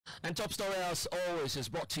And Top Story, as always, is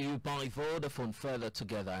brought to you by Vodafone. Further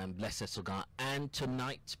together, and Blessed Sogah. And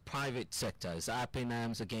tonight, private sector is up in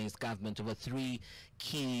arms against government over three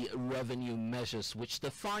key revenue measures, which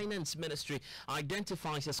the Finance Ministry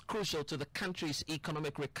identifies as crucial to the country's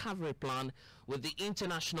economic recovery plan with the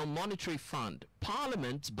International Monetary Fund.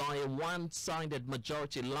 Parliament, by a one-sided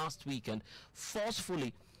majority last weekend,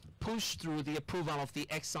 forcefully pushed through the approval of the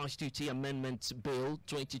Excise Duty Amendment Bill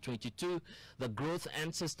 2022, the Growth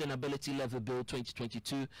and Sustainability Levy Bill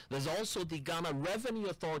 2022. There's also the Ghana Revenue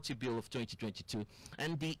Authority Bill of 2022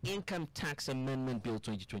 and the Income Tax Amendment Bill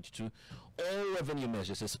 2022. All revenue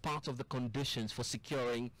measures as part of the conditions for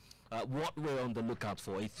securing what we're on the lookout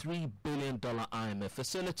for, a $3 billion IMF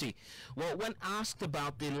facility. Well, when asked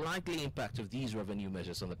about the likely impact of these revenue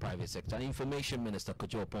measures on the private sector, Information Minister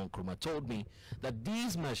Kojo Nkrumah told me that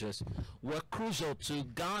these measures were crucial to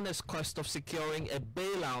Ghana's quest of securing a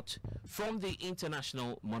bailout from the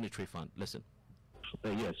International Monetary Fund. Listen.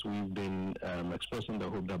 Yes, we've been expressing the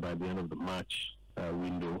hope that by the end of the March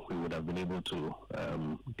window, we would have been able to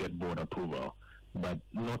get board approval. But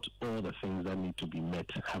not all the things that need to be met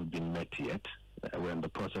have been met yet. We're in the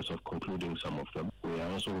process of concluding some of them. We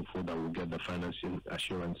are also hopeful that we'll get the financing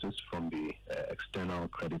assurances from the external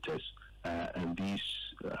creditors. And these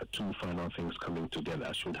two final things coming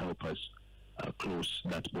together should help us close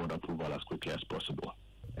that board approval as quickly as possible.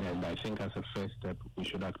 And I think as a first step, we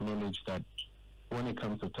should acknowledge that when it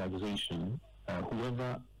comes to taxation,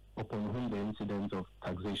 whoever upon whom the incidence of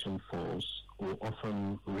taxation falls will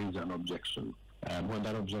often raise an objection. When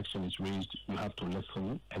that objection is raised, you have to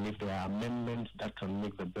listen, and if there are amendments that can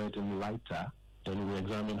make the burden lighter, then we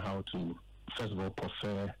examine how to, first of all,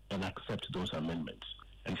 prefer and accept those amendments.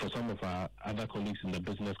 And for some of our other colleagues in the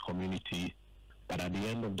business community, but at the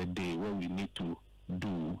end of the day, what we need to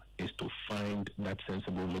do is to find that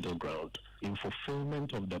sensible middle ground in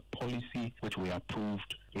fulfillment of the policy which we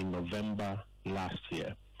approved in November last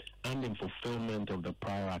year, and in fulfillment of the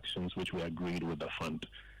prior actions which we agreed with the fund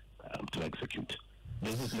to execute.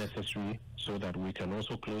 This is necessary so that we can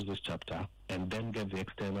also close this chapter and then get the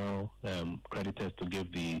external creditors to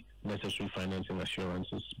give the necessary financing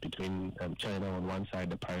assurances between China on one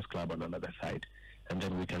side, the Paris Club on another side, and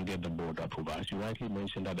then we can get the board approval. As you rightly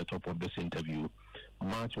mentioned at the top of this interview,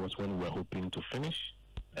 March was when we were hoping to finish.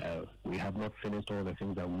 We have not finished all the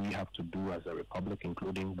things that we have to do as a republic,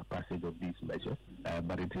 including the passage of these measures,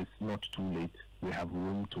 but it is not too late. We have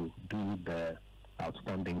room to do the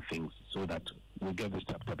outstanding things so that we get this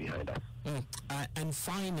chapter behind us. And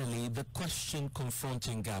finally, the question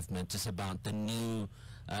confronting government is about the new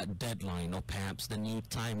deadline, or perhaps the new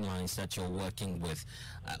timelines that you're working with.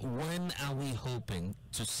 When are we hoping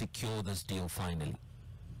to secure this deal finally?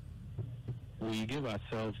 We give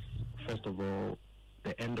ourselves, first of all,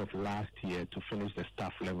 the end of last year to finish the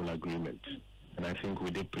staff level agreement, and I think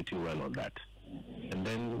we did pretty well on that. And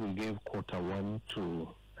then we gave Q1 to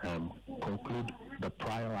conclude the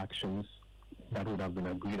prior actions that would have been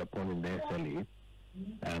agreed upon in the SLA,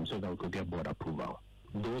 so that we could get board approval.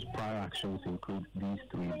 Those prior actions include these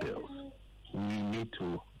three bills. We need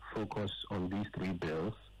to focus on these three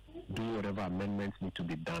bills, do whatever amendments need to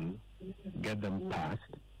be done, get them passed,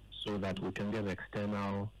 so that we can get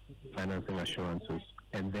external financing assurances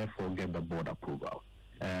and therefore get the board approval.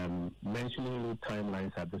 Mentioning new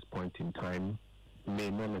timelines at this point in time may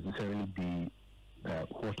not necessarily be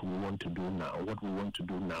what we want to do now. What we want to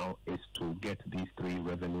do now is to get these three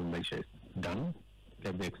revenue measures done,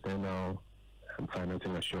 get the external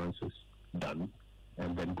financing assurances done,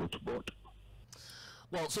 and then go to board.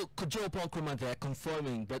 Well, so Kojo Nkrumah there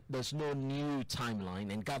confirming that there's no new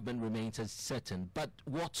timeline and government remains as certain. But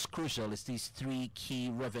what's crucial is these three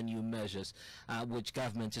key revenue measures which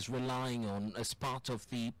government is relying on as part of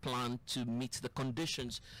the plan to meet the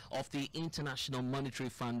conditions of the International Monetary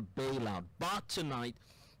Fund bailout. But tonight,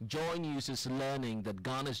 Joy News is learning that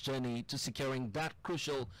Ghana's journey to securing that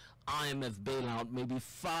crucial IMF bailout may be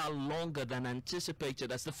far longer than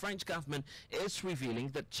anticipated, as the French government is revealing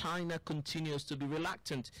that China continues to be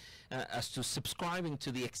reluctant as to subscribing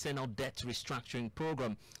to the external debt restructuring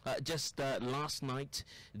program. Just last night,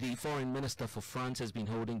 the foreign minister for France has been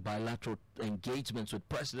holding bilateral engagements with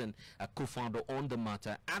President Akufo-Addo on the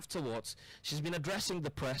matter. Afterwards, she's been addressing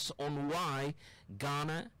the press on why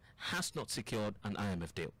Ghana has not secured an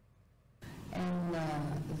IMF deal. And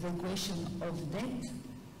the question of debt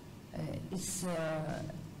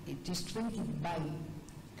it is treated by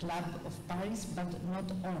Club of Paris, but not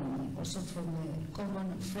only, also from a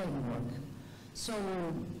common framework. So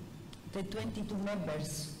the 22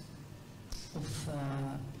 members of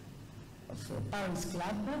Paris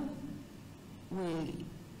Club,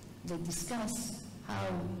 they discuss how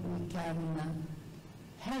we can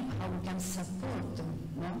help, how we can support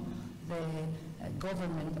the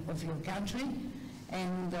government of your country.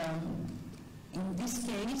 And in this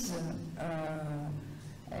case,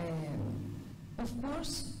 of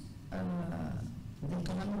course, the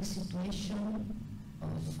economic situation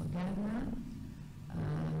of Ghana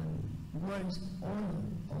worries all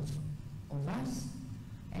of us,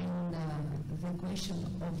 and the question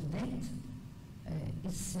of debt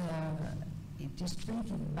it is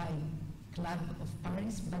treated by Club of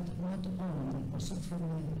Paris, but not only, also from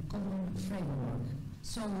a common framework.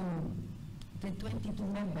 So the 22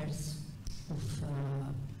 members of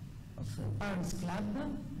the Paris Club,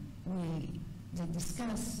 they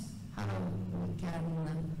discuss how we can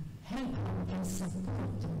help, how we can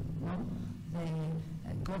support the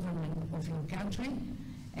government of your country.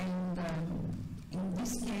 And in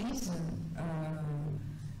this case,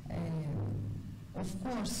 of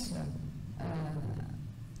course,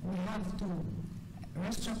 we have to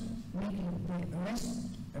make the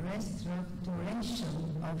restoration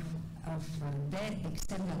of debt,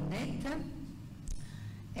 external debt,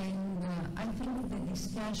 and I think the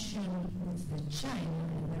discussion with China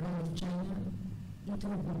and the role of China, it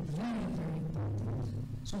will be very, very important.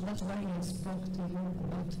 So that's why I spoke to you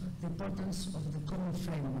about the importance of the common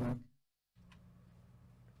framework.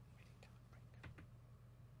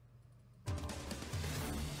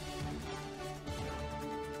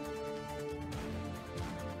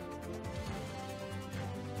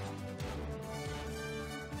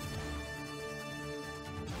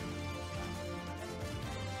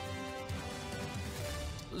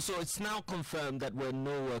 So it's now confirmed that we're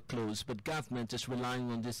nowhere close, but government is relying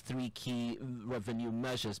on these three key revenue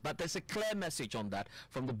measures. But there's a clear message on that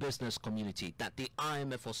from the business community that the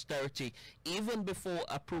IMF austerity, even before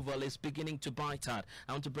approval, is beginning to bite hard.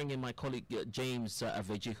 I want to bring in my colleague James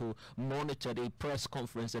Aveji, who monitored a press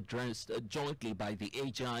conference addressed jointly by the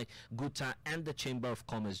AGI, GUTA and the Chamber of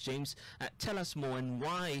Commerce. James, tell us more, and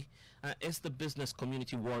why is the business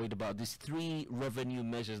community worried about these three revenue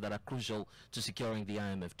measures that are crucial to securing the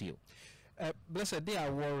IMF deal? Blessed, they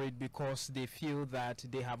are worried because they feel that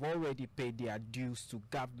they have already paid their dues to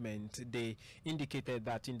government. They indicated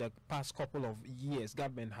that in the past couple of years,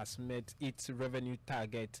 government has met its revenue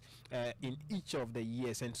target in each of the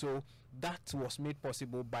years, and so that was made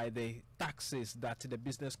possible by the taxes that the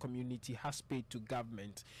business community has paid to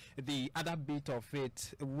government. The other bit of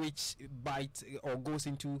it which bites or goes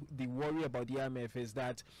into the worry about the IMF is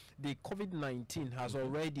that the COVID-19 has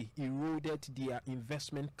already eroded their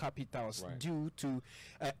investment capitals, due to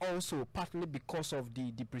also partly because of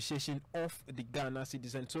the depreciation of the Ghana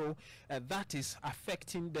citizen. So that is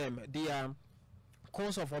affecting them. Their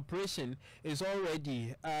cost of operation is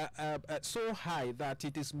already so high that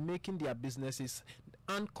it is making their businesses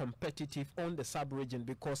uncompetitive on the sub-region,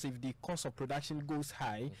 because if the cost of production goes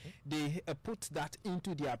high, they put that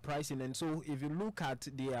into their pricing. And so if you look at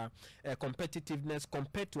their competitiveness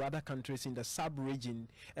compared to other countries in the sub-region,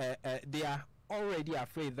 they are already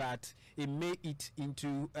afraid that it may eat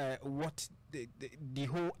into what the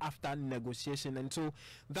whole after negotiation. And so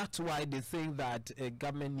that's why they think that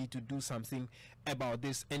government need to do something about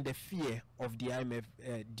this, and the fear of the IMF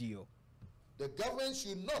deal. The government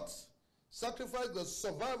should not sacrifice the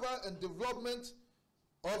survival and development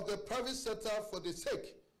of the private sector for the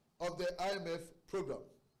sake of the IMF program.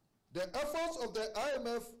 The efforts of the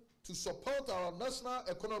IMF to support our national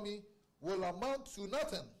economy will amount to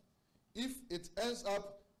nothing if it ends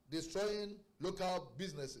up destroying local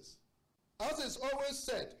businesses. As is always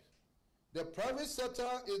said, the private sector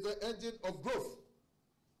is the engine of growth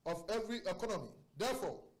of every economy.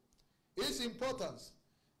 Therefore, its importance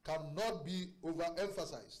cannot be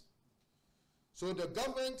overemphasized. So the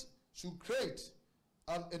government should create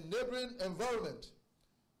an enabling environment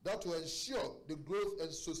that will ensure the growth and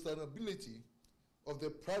sustainability of the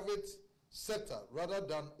private sector rather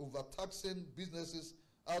than overtaxing businesses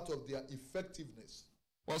out of their effectiveness.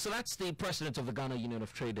 Well, so that's the president of the Ghana Union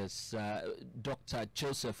of Traders, Dr.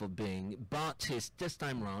 Joseph Obeng, but he's this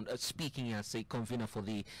time around speaking as a convener for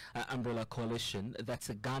the Umbrella Coalition. That's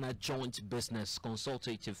the Ghana Joint Business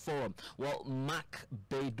Consultative Forum. Well, Mark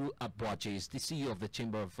Beidu Abwaji is the CEO of the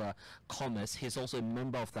Chamber of Commerce. He's also a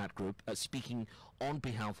member of that group, speaking on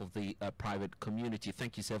behalf of the private community.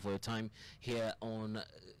 Thank you, sir, for your time here on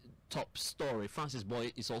Top Story. Francis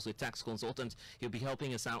Boy is also a tax consultant. He'll be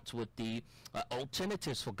helping us out with the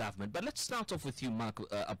alternatives for government. But let's start off with you, Mark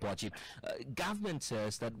Abwaji. Government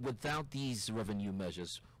says that without these revenue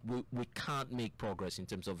measures, we can't make progress in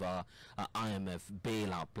terms of our IMF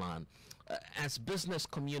bailout plan. As business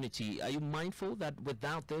community, are you mindful that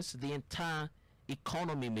without this, the entire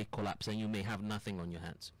economy may collapse and you may have nothing on your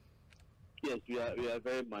hands. Yes, we are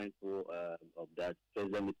very mindful of that.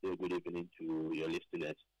 First, let me say good evening to your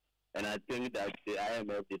listeners. And I think that the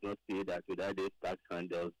IMF did not say that without these tax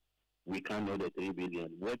handles, we can't know the 3 billion.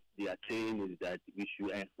 What they are saying is that we should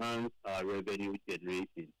enhance our revenue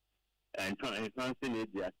generation. And enhancing it,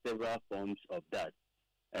 there are several forms of that.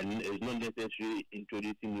 And it's not necessarily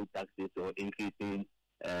introducing new taxes or increasing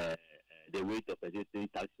the rate of existing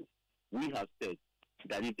taxes. We have said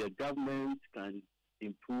that if the government can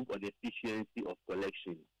improve on the efficiency of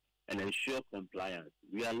collection and ensure compliance,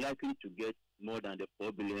 we are likely to get more than the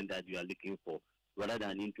 4 billion that we are looking for, rather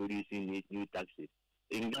than introducing new taxes.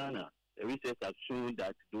 In Ghana, the research has shown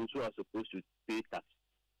that those who are supposed to pay tax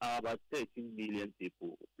are about 13 million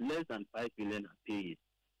people. Less than 5 million are paying.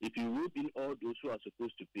 If you rope in all those who are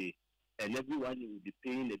supposed to pay, and everyone will be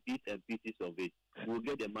paying a bit and pieces of it, we'll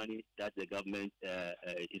get the money that the government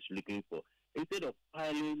is looking for. Instead of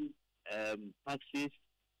piling taxes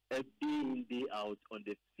day in, day out on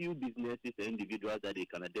the few businesses and individuals that they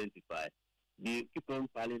can identify, they keep on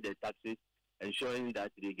piling the taxes, ensuring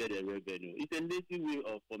that they get a revenue. It's a lazy way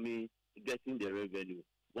of, for me, getting the revenue.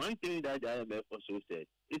 One thing that the IMF also said,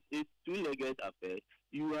 it's two-legged affair.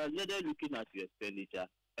 You are either looking at your expenditure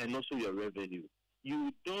and also your revenue.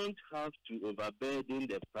 You don't have to overburden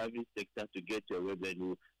the private sector to get your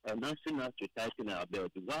revenue and asking us to tighten our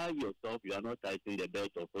belt. While yourself, you are not tightening the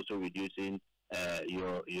belt of also reducing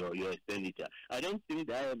your expenditure. I don't think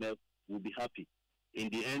the IMF will be happy. In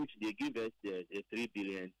the end, they give us the 3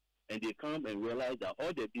 billion and they come and realize that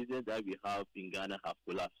all the business that we have in Ghana have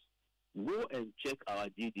collapsed. Go and check our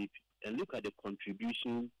GDP and look at the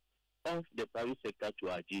contribution of the private sector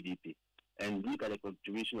to our GDP and look at the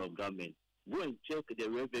contribution of government. Go and check the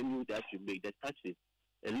revenue that you make, the taxes,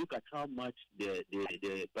 and look at how much the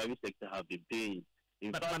private sector have been paying.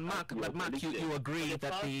 But Mark, you agree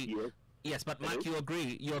that the... Yes, but Mark, you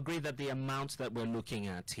agree that the amount that we're looking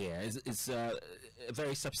at here is a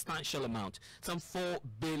very substantial amount. Some 4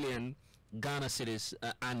 billion Ghana cedis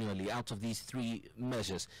annually out of these 3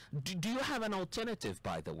 measures. Do you have an alternative,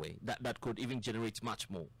 by the way, that could even generate much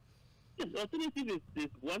more? Yes, alternative is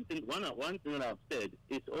one thing that I've said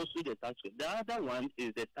is also the tax. The other one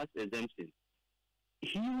is the tax exemption.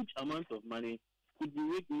 Huge amount of money could be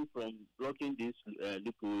making from blocking these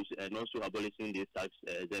loopholes and also abolishing these tax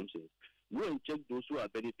exemptions. Go and check those who are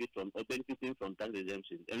benefiting from tax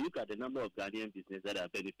exemptions and look at the number of Ghanaian businesses that are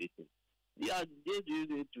benefiting. They use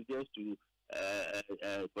it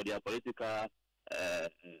for their political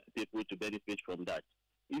people to benefit from that.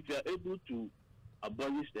 If you are able to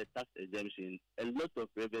abolish the tax exemption, a lot of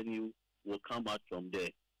revenue will come out from there.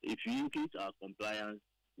 If you increase our compliance,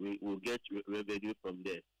 we will get revenue from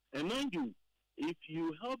there. And mind you, if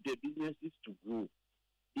you help the businesses to grow,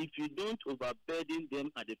 if you don't overburden them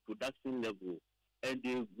at the production level, and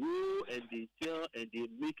they grow and they sell and they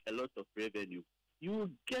make a lot of revenue, you will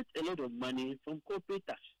get a lot of money from corporate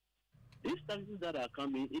tax. These taxes that are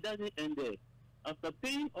coming, it doesn't end there. After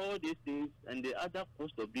paying all these things and the other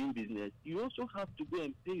cost of doing business, you also have to go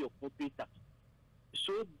and pay your corporate tax.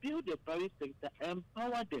 So build the private sector,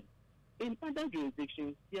 empower them. In other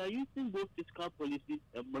jurisdictions, they are using both fiscal policies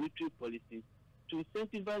and monetary policies to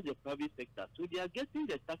incentivize the private sector. So they are getting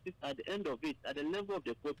the taxes at the end of it, at the level of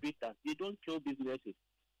the corporate tax. They don't kill businesses.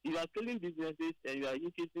 You are killing businesses and you are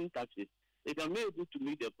increasing taxes. If I'm able to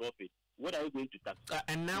make the profit, what are you going to tax?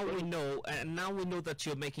 And now we know that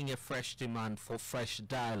you're making a fresh demand for fresh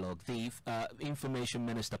dialogue. The information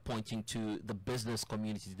minister pointing to the business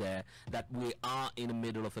community there that we are in the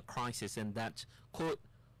middle of a crisis and that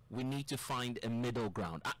we need to find a middle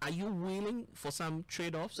ground. Are you willing for some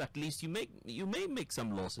trade-offs? At least you may make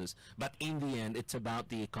some losses, but in the end, it's about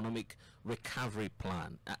the economic recovery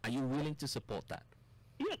plan. Are you willing to support that?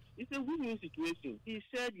 Yes, it's a win-win situation. He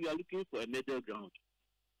said you are looking for a middle ground.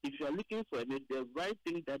 If you are looking for the right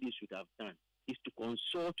thing that you should have done is to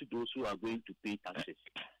consult those who are going to pay taxes.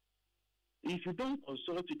 If you don't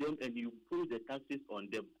consult them and you put the taxes on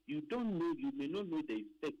them, you may not know the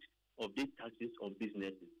effect of these taxes on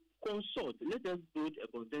businesses. Consult. Let us build a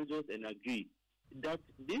consensus and agree that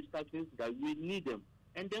these taxes, that we need them.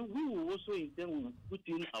 And then we will also in turn will put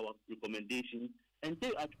in our recommendations and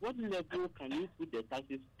say at what level can you put the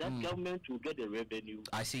taxes that government will get the revenue.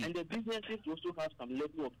 I see. And the businesses also have some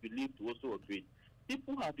level of belief to also upgrade.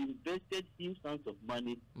 People have invested huge sums of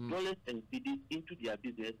money, dollars and cedis into their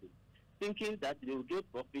businesses, thinking that they will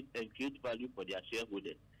get profit and create value for their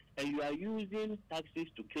shareholders. And you are using taxes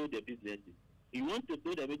to kill the businesses. You want to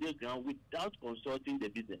build a middle ground without consulting the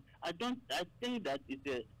business. I think that it's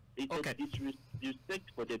a disrespect due respect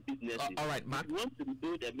for the businesses. All right, Mark. If you want to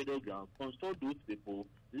build a middle ground, consult those people.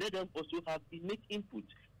 Let them also make input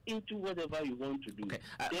into whatever you want to do. Okay.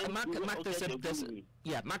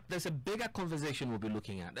 Mark, there's a bigger conversation we'll be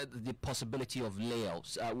looking at, the possibility of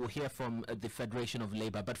layoffs. We'll hear from the Federation of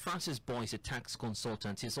Labour, but Francis Boy is a tax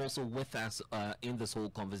consultant. He's also with us in this whole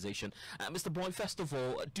conversation. Mr. Boy, first of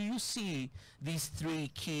all, do you see these three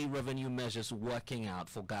key revenue measures working out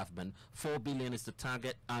for government? 4 billion is the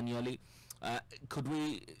target annually. Could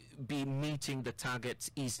we be meeting the targets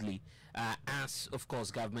easily, as, of course,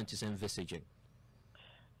 government is envisaging?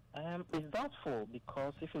 It's doubtful,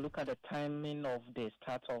 because if you look at the timing of the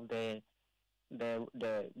start of the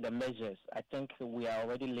measures, I think we are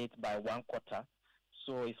already late by 1 quarter.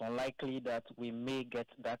 So it's unlikely that we may get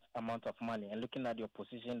that amount of money. And looking at the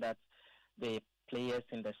opposition that the players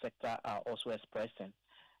in the sector are also expressing,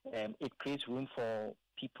 it creates room for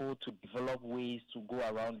people to develop ways to go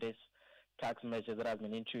around this tax measures that have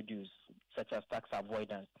been introduced, such as tax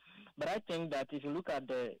avoidance. But I think that if you look at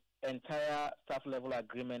the entire staff level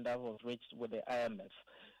agreement that was reached with the IMF,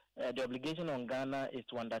 the obligation on Ghana is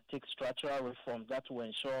to undertake structural reforms that will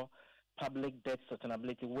ensure public debt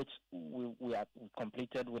sustainability, which we have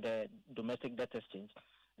completed with the domestic debt exchange,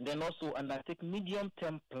 and then also undertake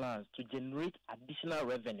medium-term plans to generate additional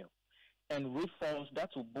revenue and reforms that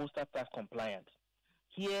will bolster tax compliance.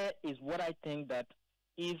 Here is what I think that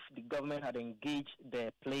if the government had engaged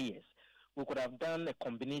the players, we could have done a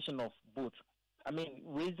combination of both. I mean,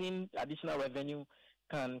 raising additional revenue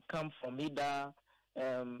can come from either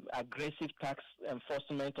aggressive tax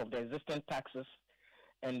enforcement of the existing taxes,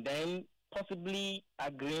 and then possibly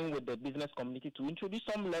agreeing with the business community to introduce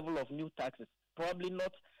some level of new taxes, probably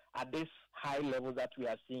not at this high level that we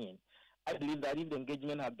are seeing. I believe that if the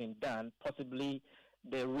engagement had been done, possibly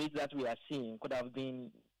the rate that we are seeing could have been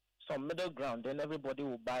some middle ground, then everybody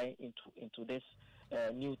will buy into this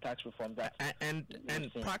new tax reform that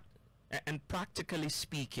And practically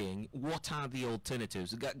speaking, what are the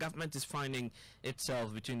alternatives? Government is finding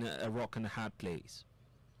itself between a rock and a hard place.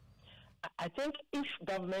 I think if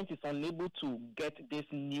government is unable to get this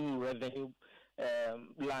new revenue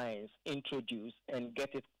lines introduced and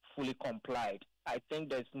get it fully complied, I think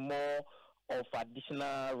there's more of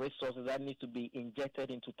additional resources that need to be injected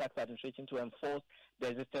into tax administration to enforce the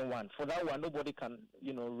existing one. For that one, nobody can,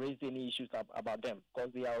 raise any issues about them,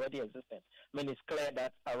 because they are already existing. I mean, it's clear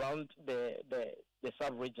that around the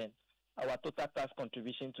sub-region, our total tax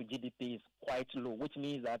contribution to GDP is quite low, which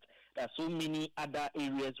means that there are so many other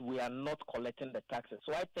areas we are not collecting the taxes.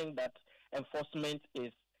 So I think that enforcement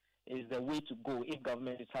is the way to go if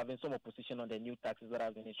government is having some opposition on the new taxes that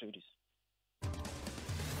have been introduced.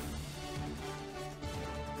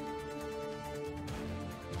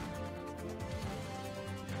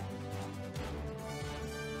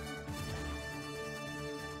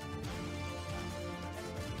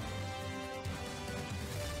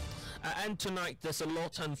 And tonight there's a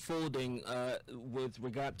lot unfolding with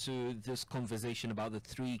regard to this conversation about the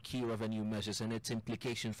three key revenue measures and its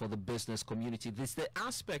implication for the business community. There's the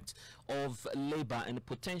aspect of labor and the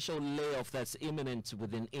potential layoff that's imminent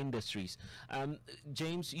within industries.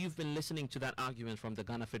 James, you've been listening to that argument from the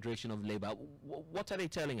Ghana Federation of Labor. What are they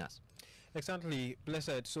telling us? Exactly,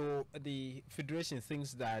 Blessed. So the Federation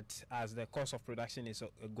thinks that as the cost of production is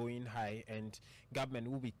going high and government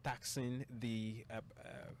will be taxing the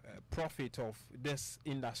profit of these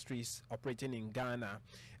industries operating in Ghana,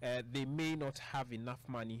 they may not have enough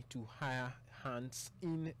money to hire hands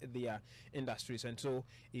in their industries, and so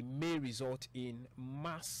it may result in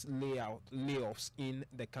mass layoffs in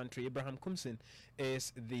the country. Abraham Kumsin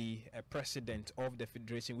is the president of the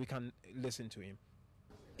Federation. We can listen to him.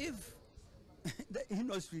 If the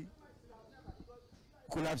industry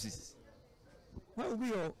collapses, what will be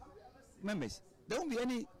your members? There won't be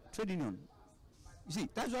any trade union. You see,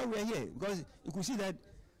 that's why we're here, because you could see that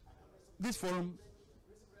this forum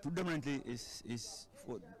predominantly is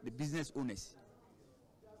for the business owners.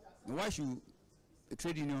 And why should a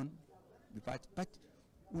trade union be part? But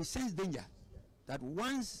we sense danger that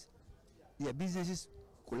once their businesses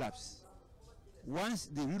collapse, once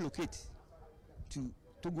they relocate to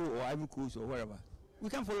Togo or Ivory Coast or wherever, we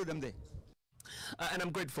can follow them there. And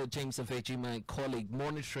I'm grateful, James Aveji, my colleague,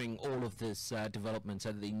 monitoring all of this developments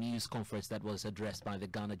at the news conference that was addressed by the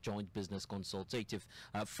Ghana Joint Business Consultative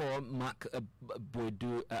Forum. Mark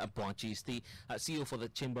Boedu Apawu is the CEO for the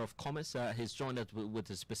Chamber of Commerce. He's joined us with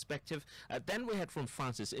his perspective. Then we heard from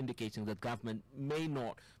Francis indicating that government may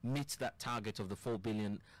not meet that target of the 4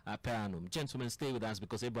 billion per annum. Gentlemen, stay with us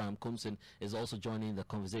because Abraham Kumsin is also joining the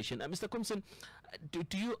conversation. Mr. Kumsin,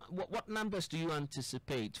 what numbers do you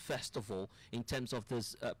anticipate, first of all, in terms of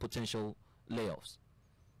this potential layoffs?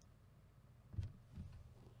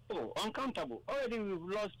 Oh, uncountable. Already we've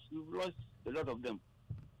lost a lot of them.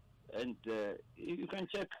 And you can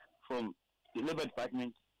check from the Labor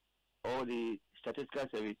Department or the Statistical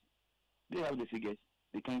Service. They have the figures.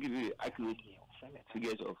 They can give you accurate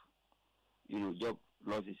figures of, job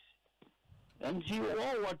losses. And see,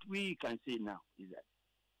 all what we can say now is that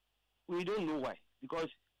we don't know why. Because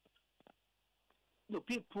the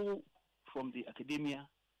people from the academia,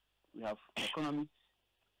 we have economists,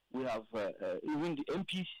 we have even the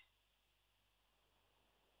MPs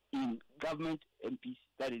in government, MPs,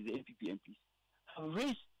 that is the MPP MPs, have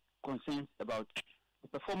raised concerns about the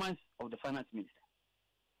performance of the finance minister.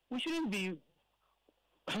 We shouldn't be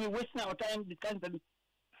wasting our time discussing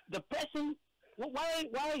the person. Why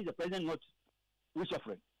is the president not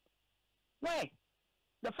reshuffling? Why?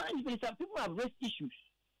 The finance minister, people have raised issues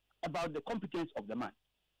about the competence of the man.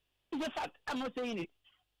 It's a fact. I'm not saying it.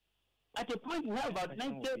 At a point, we have about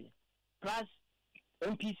 90 plus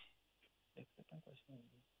MPs,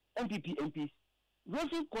 MPP MPs,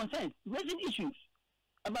 raising concerns, raising issues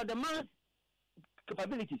about the man's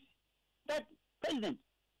capabilities. That president,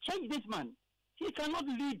 change this man. He cannot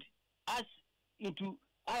lead us into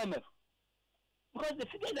IMF. Because the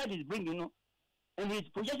figure that he's bringing, and his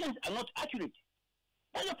projections are not accurate.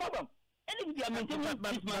 That's the problem. And if they are maintaining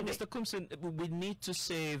but Mr. Kumsin, we need to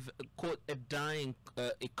save, quote, a dying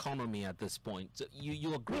economy at this point. So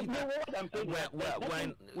you agree that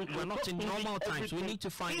we're not in normal times. We need to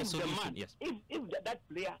find a solution. Yes. If that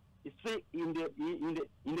player is still in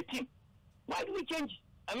the team, why do we change?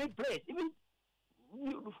 Players, even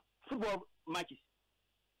football matches.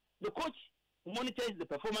 The coach monitors the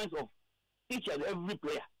performance of each and every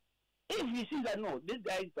player. If he sees that no, this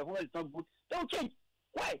guy's performance is not good, don't change.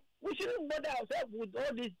 Why? We shouldn't bother ourselves with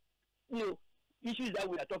all these, issues that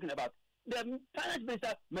we are talking about. The finance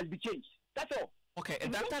minister must be changed. That's all. Okay,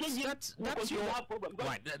 that's your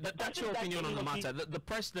right. That's your opinion on the matter. The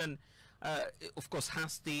president, of course,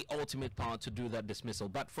 has the ultimate power to do that dismissal.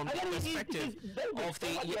 But from the perspective of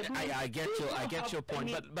the, I get your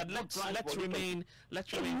point. But let's remain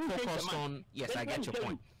focused on. Yes, I get your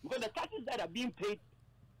point. Because the taxes that are being paid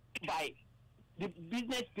by the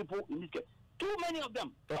business people in this case, too many of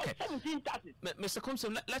them. Okay. 17 taxes. Mr.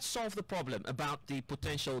 Kumsin, let's solve the problem about the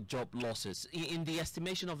potential job losses. In the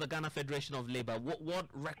estimation of the Ghana Federation of Labour, what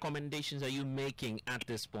recommendations are you making at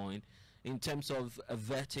this point in terms of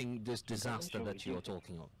averting this disaster that you're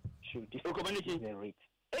talking of? Recommendation rate.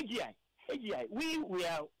 AGI, we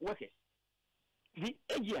are workers. The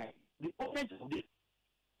AGI, the owners of the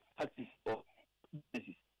taxes or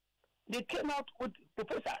businesses, they came out with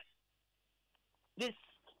proposals. This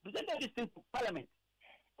presented this thing to Parliament.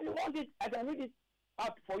 And they wanted, I can read it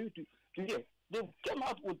out for you to hear. They came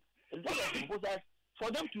out with a lot of proposals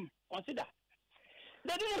for them to consider.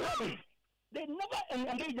 They didn't have it. They never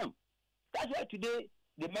engaged them. That's why today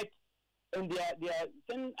they met and they are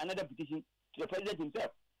sending another petition to the president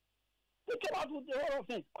himself. They came out with a lot of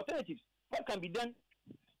things, alternatives. What can be done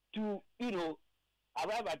to,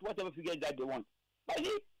 arrive at whatever figures that they want. But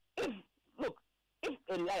if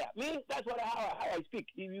a liar, that's how I speak.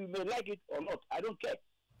 If you may like it or not, I don't care.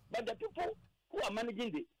 But the people who are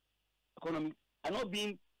managing the economy are not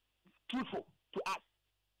being truthful to us.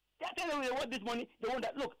 They are telling us they want this money, they want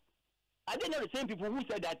that. Look, are they not the same people who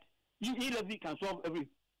said that e-levy can solve every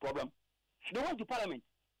problem? They went to Parliament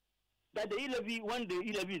that the e-levy, when the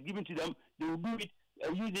e-levy is given to them, they will do it,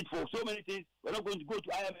 use it for so many things. We're not going to go to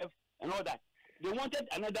IMF and all that. They wanted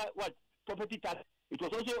another, property tax. It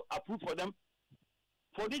was also approved for them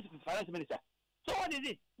for this finance minister. So what is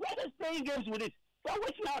it? We're just playing games with it. We're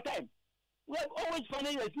wasting our time. We're always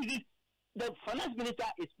finding excuses. The finance minister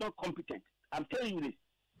is not competent. I'm telling you this.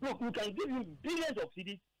 Look, we can give you billions of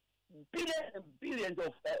cedis, billions and billions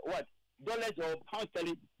of dollars or pounds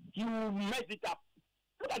sterling. You mess it up.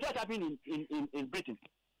 Look at what happened in Britain.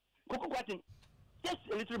 Coco Quatin, just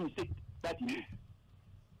a little mistake that he made.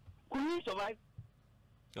 Could he survive?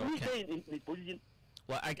 Could he stay in his position?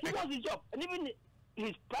 Well, he lost his job, and even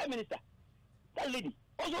his prime minister, that lady,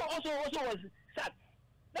 also was sad.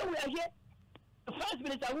 Then we are here, the finance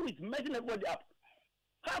minister who is messing everybody up.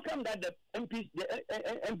 How come that the MPs, the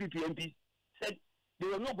MPP MPs, said they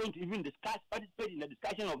were not going to even participate in the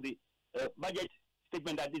discussion of the budget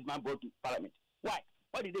statement that this man brought to Parliament? Why?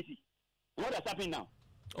 What did they see? What has happened now?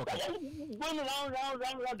 Okay. Going round.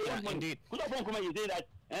 They want money. Indeed. Could not come and you say that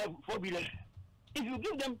 4 billion. If you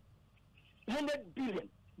give them $100 billion,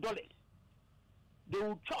 they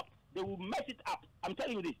will chop. They will mess it up. I'm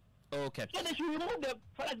telling you this. Okay. So they should remove the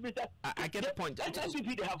finance minister. I get the point.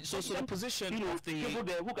 So the position of the people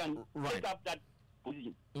there who can take up that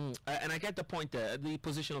position. And I get the point there. The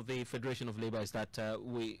position of the Federation of Labour is that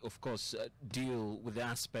we, of course, deal with the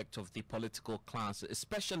aspect of the political class,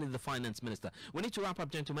 especially the finance minister. We need to wrap up,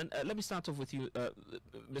 gentlemen. Let me start off with you,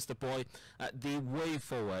 Mr. Boy. The way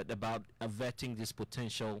forward about averting this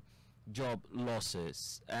potential job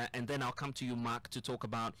losses, and then I'll come to you, Mark, to talk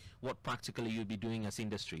about what practically you'll be doing as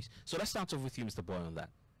industries. So let's start off with you, Mr. Boy, on that.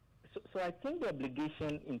 So I think the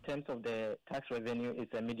obligation in terms of the tax revenue is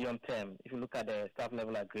a medium term, if you look at the staff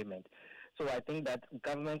level agreement. So I think that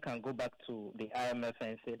government can go back to the IMF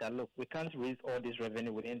and say that, look, we can't raise all this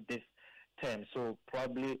revenue within this term, so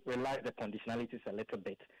probably relax the conditionalities a little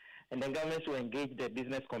bit. And then government will engage the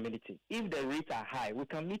business community. If the rates are high, we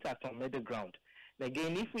can meet at some middle ground.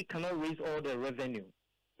 Again, if we cannot raise all the revenue,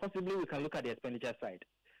 possibly we can look at the expenditure side.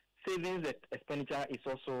 Savings expenditure is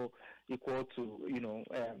also equal to,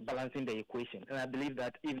 balancing the equation. And I believe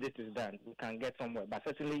that if this is done, we can get somewhere. But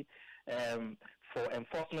certainly, for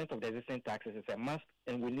enforcement of the existing taxes, it's a must,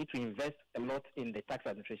 and we need to invest a lot in the tax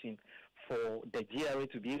administration for the GRA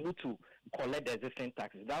to be able to collect the existing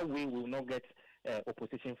taxes. That way, we will not get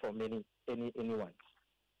opposition from anyone.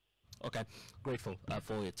 Okay, grateful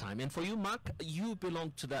for your time. And for you, Mark, you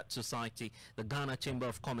belong to that society, the Ghana Chamber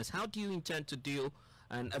of Commerce. How do you intend to deal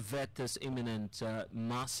and avert this imminent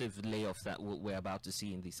massive layoff that we're about to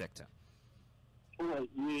see in the sector? Well,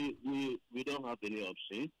 we don't have any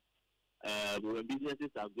option. When businesses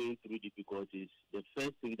are going through difficulties, the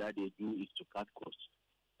first thing that they do is to cut costs.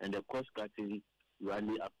 And the cost cutting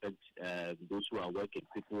really affects those who are working,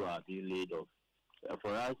 people who are being laid off.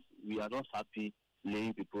 For us, we are not happy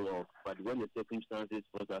laying people off, but when the circumstances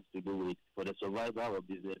force us to do it, for the survival of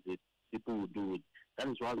businesses, people will do it. That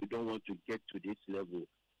is why we don't want to get to this level.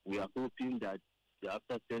 We are hoping that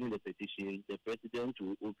after sending the petition, the president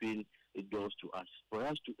will open the doors to us, for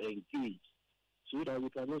us to engage, so that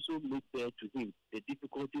we can also make clear to him the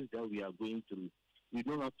difficulties that we are going through. We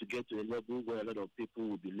don't have to get to a level where a lot of people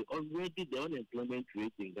will be. Already the unemployment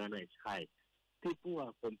rate in Ghana is high. People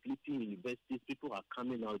are completing universities. People are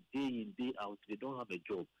coming out day in, day out. They don't have a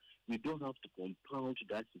job. We don't have to compound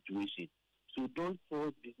that situation. So don't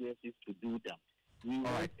force businesses to do that. We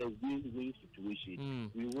want a win-win situation.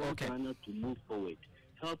 We want Ghana to move forward.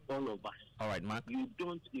 Help all of us. All right, Mark. You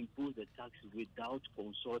don't impose the tax without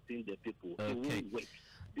consulting the people. It won't work.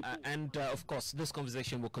 And of course, this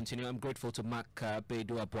conversation will continue. I'm grateful to Mark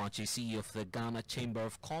Beidou Abuachi, CEO of the Ghana Chamber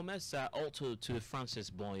of Commerce, also to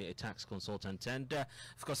Francis Boy, a tax consultant, and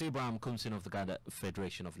of course, Abraham Kumsin of the Ghana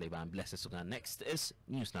Federation of Labour. And Blessed Sogah. Next is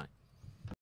News 9.